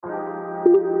Hey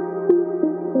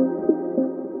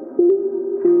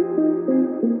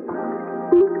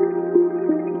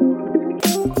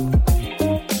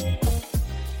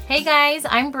guys,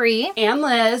 I'm Bree. And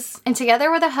Liz. And together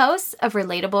we're the hosts of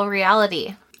Relatable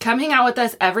Reality. Come hang out with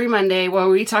us every Monday where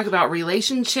we talk about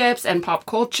relationships and pop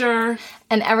culture.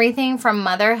 And everything from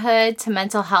motherhood to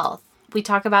mental health. We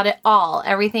talk about it all,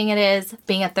 everything it is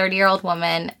being a 30-year-old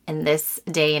woman in this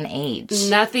day and age.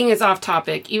 Nothing is off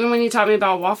topic, even when you taught me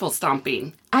about waffle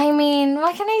stomping. I mean,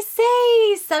 what can I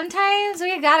say? Sometimes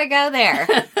we gotta go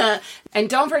there. And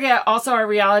don't forget also our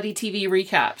reality TV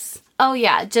recaps. Oh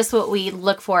yeah, just what we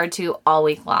look forward to all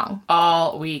week long.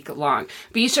 All week long.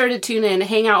 Be sure to tune in,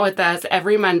 hang out with us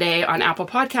every Monday on Apple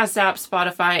Podcast app,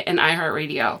 Spotify, and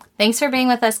iHeartRadio. Thanks for being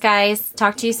with us, guys.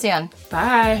 Talk to you soon.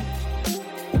 Bye.